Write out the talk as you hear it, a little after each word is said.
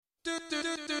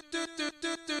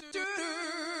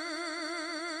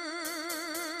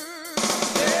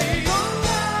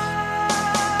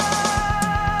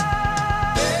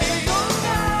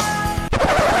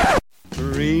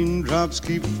Raindrops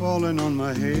keep falling on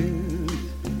my head,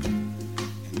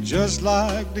 just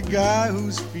like the guy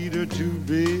whose feet are too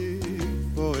big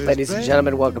for his Ladies and bed.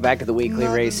 gentlemen, welcome back to the weekly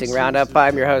Racing Roundup.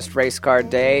 I'm your host, Race Car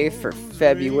Dave, for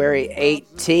February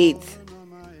 18th,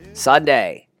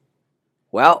 Sunday.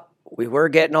 Well, we were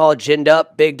getting all ginned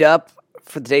up, bigged up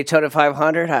for the Daytona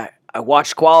 500. I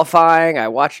watched qualifying. I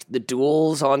watched the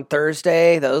duels on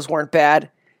Thursday. Those weren't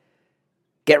bad.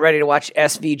 Get ready to watch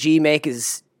SVG make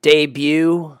his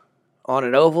debut on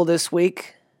an oval this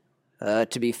week.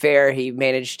 To be fair, he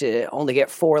managed to only get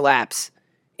 4 laps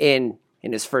in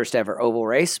his first ever oval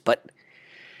race, but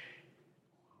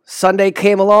Sunday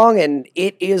came along and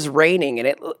it is raining, and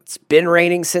it's been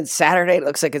raining since Saturday. It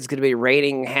looks like it's going to be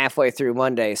raining halfway through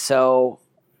Monday. So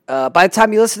by the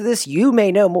time you listen to this, you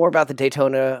may know more about the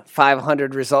Daytona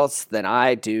 500 results than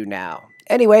I do now.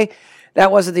 Anyway, that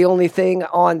wasn't the only thing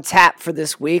on tap for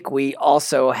this week. We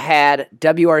also had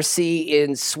WRC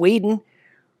in Sweden,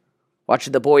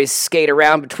 watching the boys skate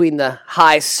around between the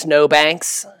high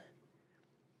snowbanks.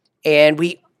 And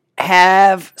we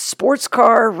have sports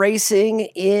car racing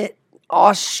in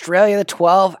Australia, the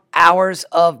 12 Hours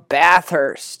of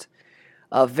Bathurst.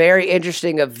 A very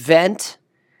interesting event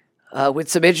with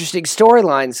some interesting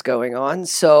storylines going on.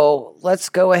 So let's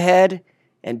go ahead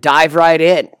and dive right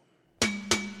in.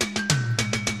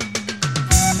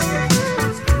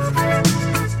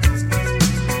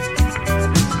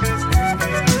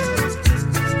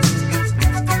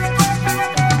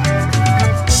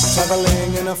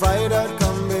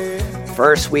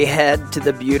 First, we head to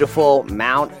the beautiful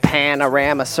Mount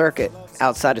Panorama Circuit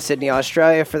outside of Sydney,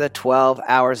 Australia for the 12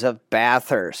 Hours of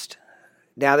Bathurst.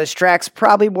 Now, this track's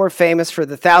probably more famous for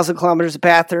the 1,000 kilometers of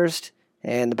Bathurst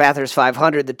and the Bathurst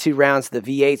 500, the 2 rounds of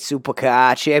the V8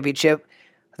 Supercar Championship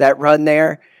that run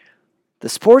there. The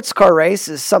sports car race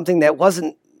is something that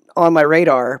wasn't on my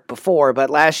radar before, but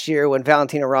last year when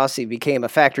Valentino Rossi became a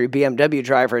factory BMW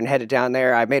driver and headed down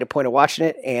there, I made a point of watching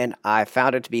it, and I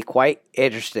found it to be quite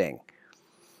interesting.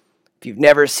 If you've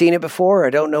never seen it before or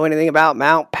don't know anything about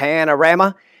Mount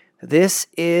Panorama, this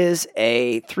is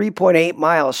a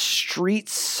 3.8-mile street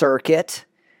circuit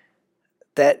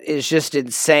that is just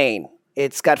insane.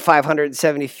 It's got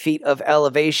 570 feet of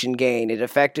elevation gain. It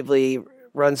effectively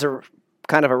runs a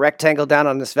kind of a rectangle down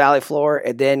on this valley floor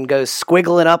and then goes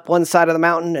squiggling up one side of the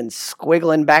mountain and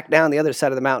squiggling back down the other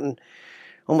side of the mountain.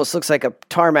 Almost looks like a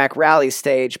tarmac rally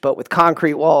stage, but with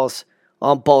concrete walls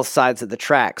on both sides of the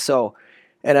track. So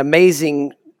an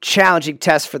amazing, challenging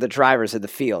test for the drivers of the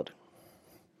field.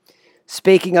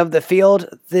 Speaking of the field,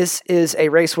 this is a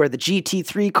race where the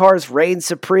GT3 cars reign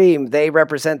supreme. They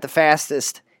represent the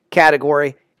fastest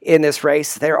category in this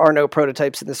race. There are no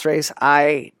prototypes in this race.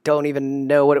 I don't even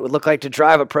know what it would look like to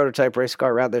drive a prototype race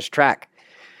car around this track.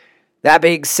 That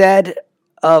being said,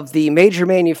 of the major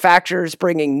manufacturers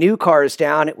bringing new cars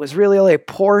down, it was really only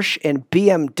Porsche and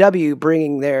BMW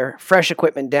bringing their fresh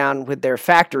equipment down with their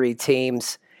factory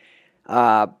teams.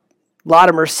 A lot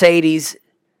of Mercedes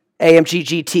AMG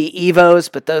GT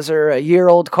Evos, but those are a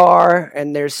year-old car,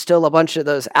 and there's still a bunch of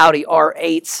those Audi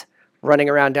R8s running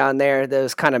around down there.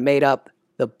 Those kind of made up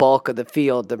the bulk of the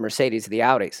field, the Mercedes and the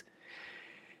Audis.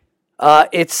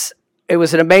 It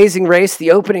was an amazing race.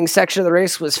 The opening section of the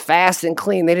race was fast and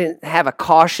clean. They didn't have a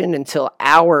caution until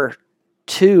hour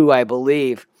 2, I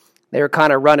believe. They were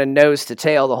kind of running nose to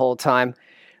tail the whole time.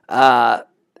 There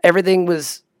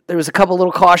was a couple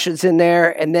little cautions in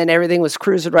there, and then everything was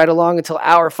cruising right along until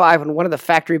hour 5 when one of the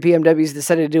factory BMWs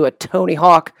decided to do a Tony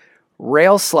Hawk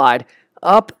rail slide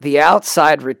up the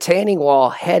outside retaining wall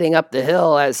heading up the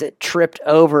hill as it tripped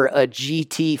over a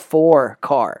GT4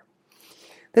 car.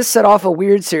 This set off a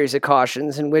weird series of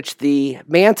cautions in which the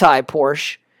Manti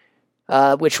Porsche,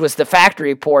 which was the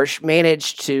factory Porsche,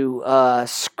 managed to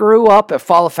screw up or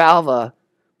fall afoul of a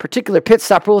particular pit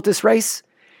stop rule at this race.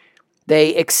 They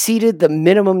exceeded the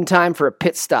minimum time for a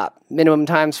pit stop. Minimum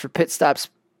times for pit stops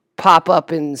pop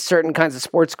up in certain kinds of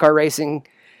sports car racing.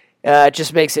 It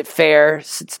just makes it fair.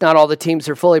 Since not all the teams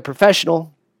are fully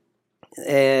professional,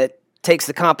 it takes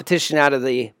the competition out of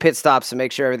the pit stops and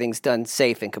makes sure everything's done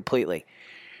safe and completely.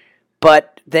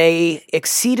 But they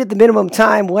exceeded the minimum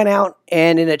time, went out,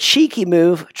 and in a cheeky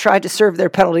move, tried to serve their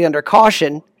penalty under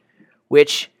caution,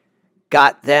 which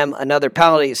got them another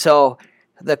penalty. So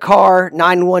the car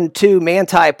 912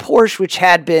 Manti Porsche, which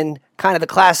had been kind of the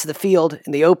class of the field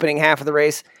in the opening half of the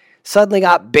race, suddenly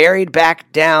got buried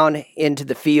back down into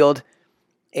the field.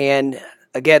 And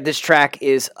Again, this track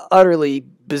is utterly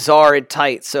bizarre and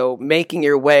tight, so making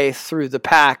your way through the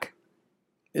pack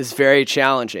is very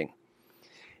challenging.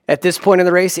 At this point in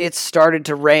the race, it started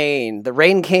to rain. The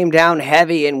rain came down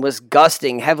heavy and was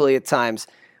gusting heavily at times.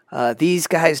 These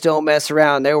guys don't mess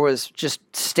around. There was just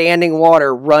standing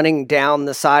water running down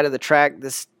the side of the track.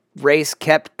 This race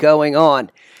kept going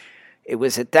on. It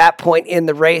was at that point in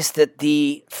the race that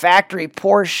the factory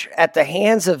Porsche, at the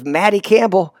hands of Matty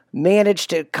Campbell,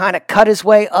 managed to kind of cut his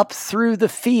way up through the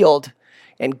field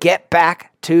and get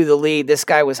back to the lead. This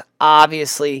guy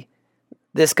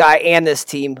and this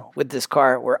team with this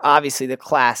car were obviously the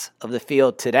class of the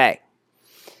field today.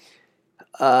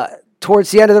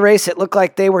 Towards the end of the race, it looked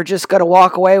like they were just going to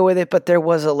walk away with it, but there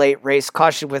was a late race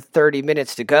caution with 30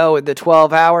 minutes to go in the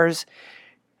 12 hours.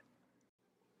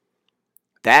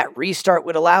 That restart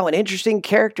would allow an interesting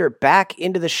character back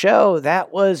into the show.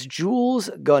 That was Jules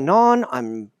Gonon.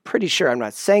 I'm pretty sure I'm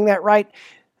not saying that right.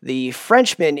 The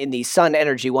Frenchman in the Sun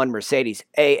Energy 1 Mercedes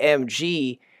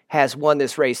AMG has won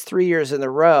this race 3 years in a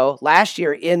row. Last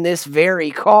year in this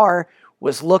very car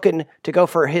was looking to go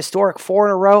for a historic 4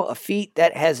 in a row, a feat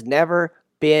that has never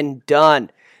been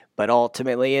done. But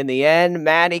ultimately, in the end,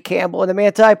 Matty Campbell and the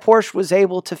Manti Porsche was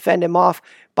able to fend him off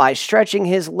by stretching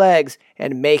his legs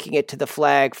and making it to the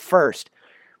flag first.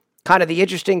 Kind of the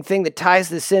interesting thing that ties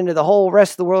this into the whole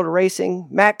rest of the world of racing,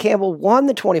 Matt Campbell won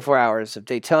the 24 Hours of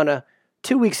Daytona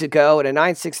 2 weeks ago in a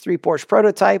 963 Porsche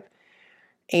prototype,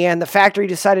 and the factory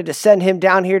decided to send him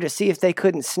down here to see if they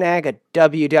couldn't snag a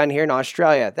W down here in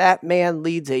Australia. That man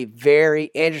leads a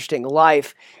very interesting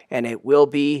life, and it will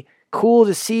be cool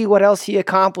to see what else he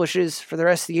accomplishes for the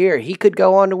rest of the year. He could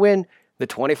go on to win the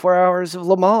 24 Hours of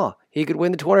Le Mans. He could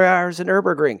win the 24 Hours of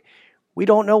Nürburgring. We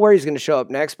don't know where he's going to show up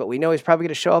next, but we know he's probably going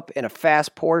to show up in a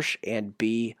fast Porsche and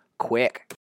be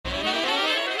quick.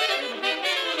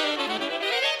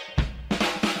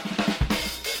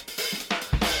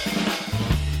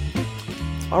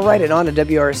 All right, and on to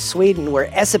WRC Sweden, where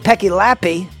Esa-Pekka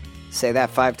Lappi, say that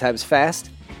 5 times fast,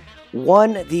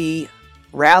 won the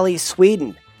Rally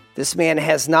Sweden. This man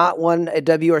has not won a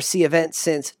WRC event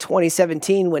since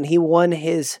 2017 when he won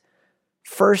his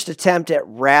first attempt at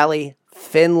Rally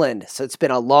Finland. So it's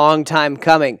been a long time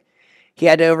coming. He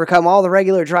had to overcome all the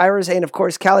regular drivers and, of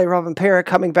course, Kalle Rovanperä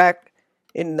coming back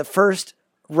in the first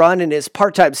run in his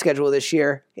part-time schedule this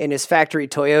year in his factory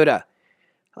Toyota.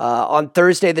 On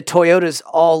Thursday, the Toyotas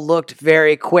all looked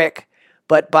very quick,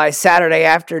 but by Saturday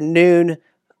afternoon,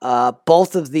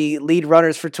 both of the lead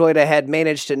runners for Toyota had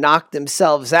managed to knock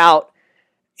themselves out,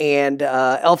 and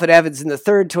Elfyn Evans in the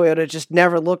third Toyota just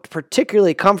never looked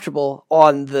particularly comfortable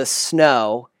on the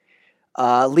snow,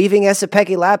 leaving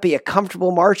Esa-Pekka Lappi a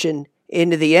comfortable margin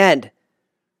into the end.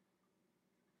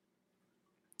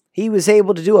 He was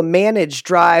able to do a managed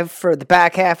drive for the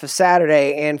back half of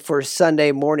Saturday and for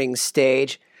Sunday morning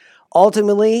stage.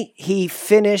 Ultimately, he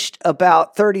finished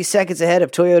about 30 seconds ahead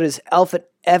of Toyota's Elfyn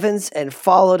Evans and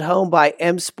followed home by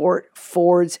M Sport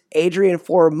Ford's Adrian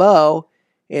Fourmeau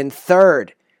in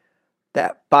third.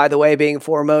 That, by the way, being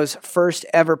Fourmeau's first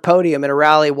ever podium in a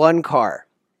Rally 1 car.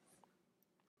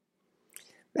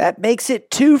 That makes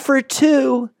it 2 for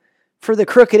 2 for the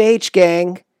Crooked H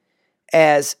gang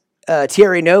as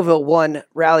Thierry Neuville won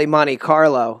Rally Monte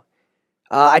Carlo.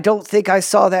 I don't think I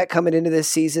saw that coming into this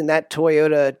season. That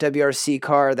Toyota WRC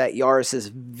car, that Yaris, is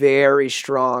very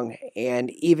strong. And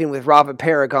even with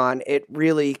Rovanperä, it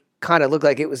really kind of looked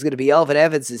like it was going to be Elfyn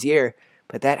Evans' year.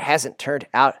 But that hasn't turned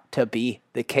out to be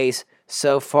the case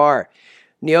so far.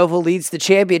 Neuville leads the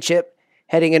championship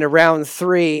heading into round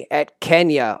 3 at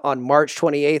Kenya on March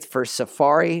 28th for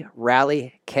Safari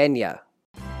Rally Kenya.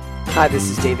 Hi, this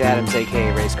is Dave Adams,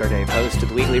 a.k.a. Race Car Dave, host of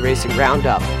the Weekly Racing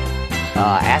Roundup.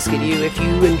 Asking you if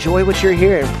you enjoy what you're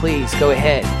hearing, please go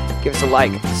ahead, give us a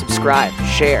like, subscribe,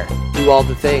 share, do all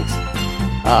the things.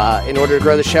 In order to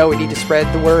grow the show, we need to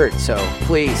spread the word, so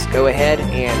please go ahead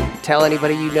and tell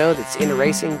anybody you know that's into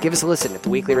racing. Give us a listen at the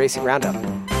Weekly Racing Roundup.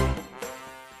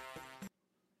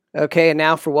 Okay, and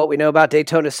now for what we know about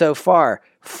Daytona so far.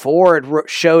 Ford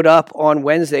showed up on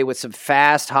Wednesday with some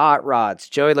fast hot rods.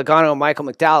 Joey Logano and Michael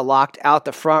McDowell locked out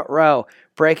the front row,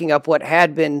 breaking up what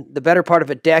had been the better part of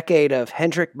a decade of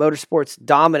Hendrick Motorsports'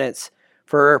 dominance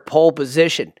for pole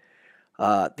position.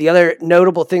 The other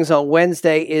notable things on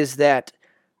Wednesday is that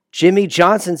Jimmy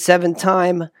Johnson,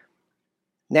 7-time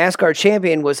NASCAR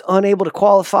champion, was unable to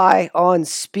qualify on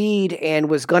speed and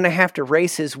was going to have to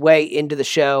race his way into the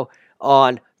show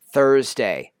on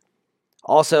Thursday.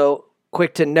 Also,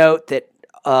 quick to note that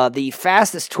the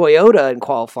fastest Toyota in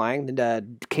qualifying, the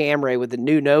Camry with the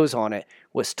new nose on it,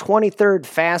 was 23rd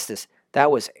fastest. That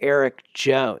was Eric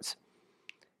Jones.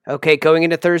 Okay, going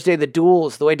into Thursday, the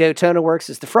duels. The way Damptona works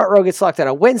is the front row gets locked out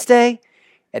on Wednesday,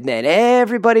 and then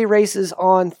everybody races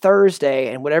on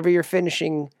Thursday, and whatever your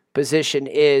finishing position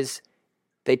is,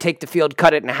 they take the field,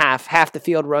 cut it in half. Half the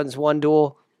field runs one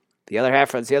duel, the other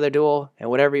half runs the other duel, and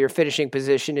whatever your finishing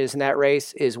position is in that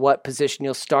race is what position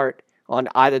you'll start on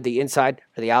either the inside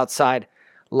or the outside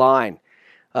line.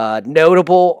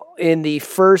 Notable in the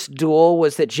first duel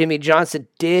was that Jimmy Johnson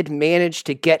did manage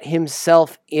to get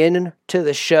himself into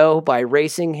the show by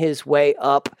racing his way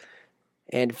up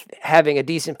and having a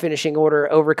decent finishing order,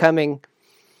 overcoming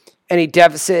any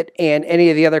deficit and any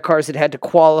of the other cars that had to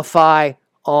qualify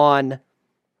on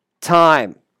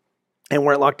time and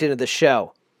weren't locked into the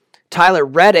show. Tyler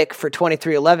Reddick for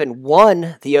 2311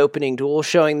 won the opening duel,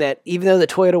 showing that even though the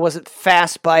Toyota wasn't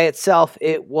fast by itself,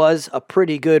 it was a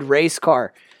pretty good race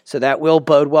car. So that will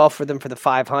bode well for them for the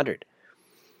 500.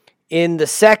 In the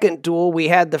second duel, we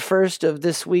had the first of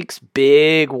this week's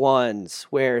big ones,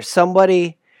 where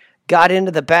somebody got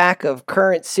into the back of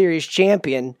current series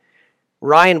champion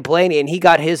Ryan Blaney, and he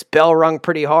got his bell rung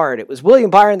pretty hard. It was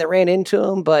William Byron that ran into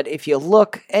him, but if you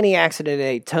look, any accident in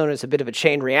Daytona is a bit of a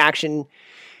chain reaction.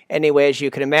 Anyway, as you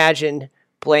can imagine,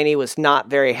 Blaney was not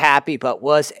very happy, but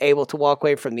was able to walk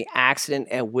away from the accident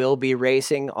and will be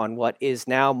racing on what is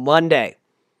now Monday.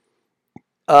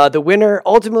 The winner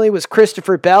ultimately was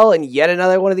Christopher Bell, and yet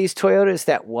another one of these Toyotas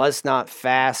that was not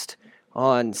fast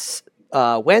on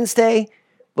Wednesday,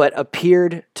 but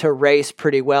appeared to race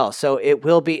pretty well. So it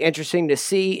will be interesting to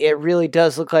see. It really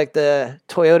does look like the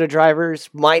Toyota drivers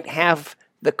might have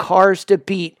the cars to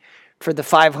beat for the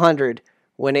 500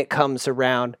 when it comes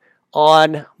around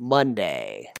on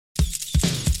Monday.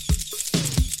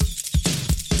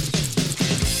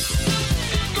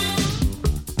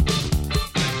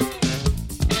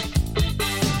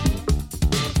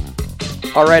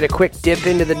 All right, a quick dip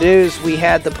into the news. We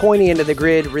had the pointy end of the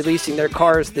grid releasing their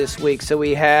cars this week. So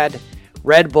we had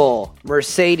Red Bull,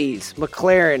 Mercedes,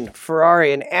 McLaren,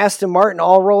 Ferrari, and Aston Martin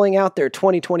all rolling out their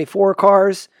 2024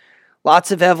 cars.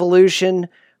 Lots of evolution.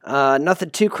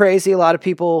 Nothing too crazy. A lot of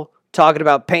people talking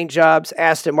about paint jobs.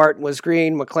 Aston Martin was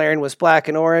green. McLaren was black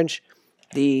and orange.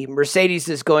 The Mercedes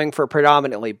is going for a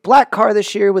predominantly black car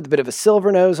this year with a bit of a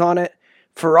silver nose on it.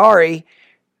 Ferrari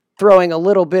throwing a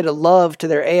little bit of love to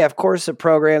their AF Corsa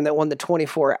program that won the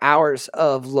 24 Hours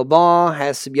of Le Mans,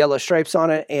 has some yellow stripes on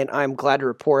it, and I'm glad to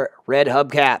report red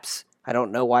hubcaps. I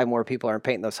don't know why more people aren't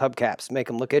painting those hubcaps. Make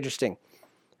them look interesting.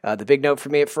 The big note for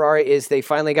me at Ferrari is they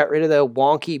finally got rid of the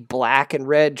wonky black and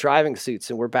red driving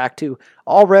suits, and we're back to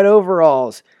all red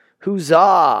overalls.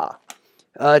 Huzzah!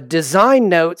 Design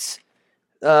notes.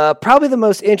 Probably the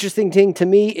most interesting thing to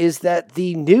me is that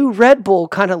the new Red Bull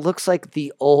kind of looks like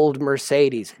the old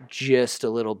Mercedes, just a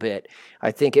little bit.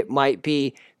 I think it might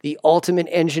be the ultimate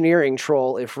engineering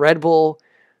troll if Red Bull,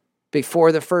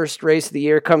 before the first race of the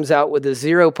year, comes out with a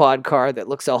zero pod car that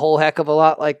looks a whole heck of a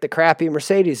lot like the crappy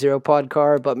Mercedes zero pod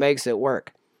car, but makes it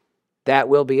work. That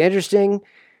will be interesting.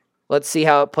 Let's see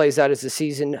how it plays out as the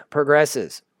season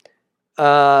progresses.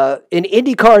 In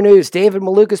IndyCar news, David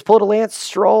Malukas pulled a Lance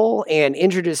Stroll and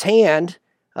injured his hand.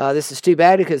 This is too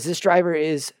bad because this driver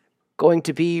is going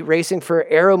to be racing for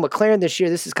Arrow McLaren this year.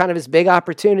 This is kind of his big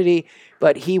opportunity,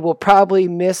 but he will probably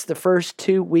miss the first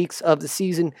 2 weeks of the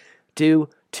season due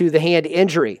to the hand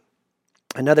injury.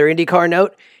 Another IndyCar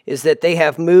note is that they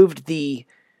have moved the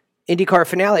IndyCar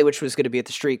finale, which was going to be at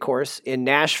the street course in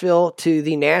Nashville, to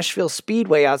the Nashville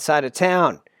Speedway outside of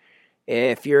town.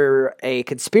 If you're a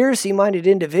conspiracy-minded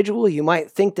individual, you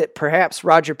might think that perhaps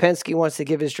Roger Penske wants to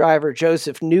give his driver,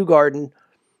 Joseph Newgarden,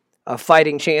 a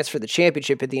fighting chance for the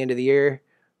championship at the end of the year.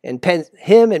 And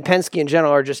him and Penske in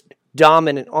general are just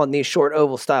dominant on these short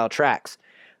oval-style tracks.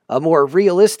 A more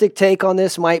realistic take on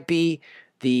this might be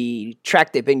the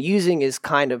track they've been using is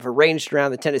kind of arranged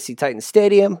around the Tennessee Titans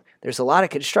Stadium. There's a lot of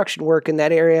construction work in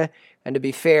that area, and to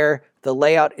be fair, the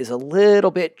layout is a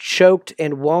little bit choked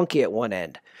and wonky at one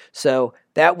end. So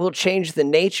that will change the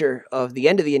nature of the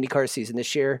end of the IndyCar season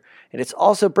this year, and it's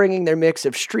also bringing their mix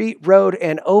of street, road,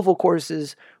 and oval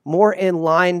courses more in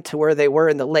line to where they were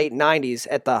in the late 90s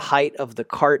at the height of the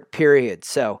kart period.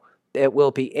 So it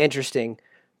will be interesting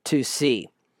to see.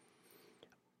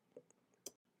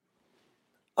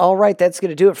 All right, that's going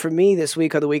to do it for me this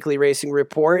week on the Weekly Racing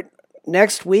Report.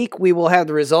 Next week, we will have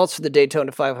the results for the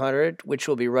Daytona 500, which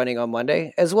will be running on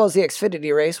Monday, as well as the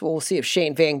Xfinity race. We'll see if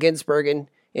Shane Van Gisbergen,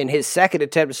 in his second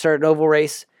attempt to start an oval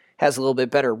race, has a little bit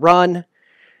better run.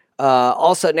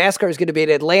 Also, NASCAR is going to be at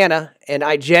Atlanta, and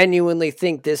I genuinely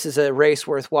think this is a race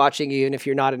worth watching, even if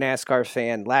you're not a NASCAR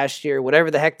fan. Last year,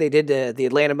 whatever the heck they did to the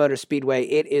Atlanta Motor Speedway,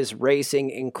 it is racing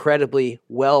incredibly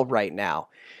well right now.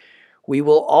 We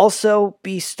will also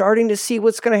be starting to see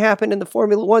what's going to happen in the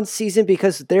Formula One season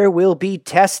because there will be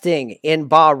testing in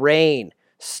Bahrain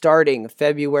starting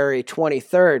February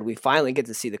 23rd. We finally get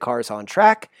to see the cars on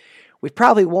track. We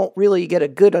probably won't really get a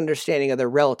good understanding of their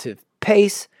relative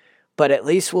pace, but at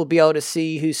least we'll be able to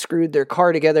see who screwed their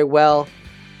car together well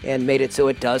and made it so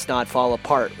it does not fall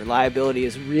apart. Reliability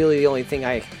is really the only thing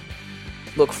I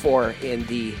look for in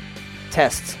the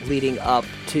tests leading up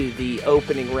to the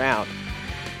opening round.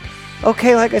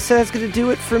 Okay, like I said, that's going to do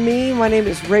it for me. My name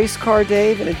is Race Car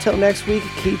Dave, and until next week,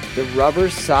 keep the rubber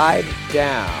side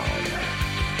down.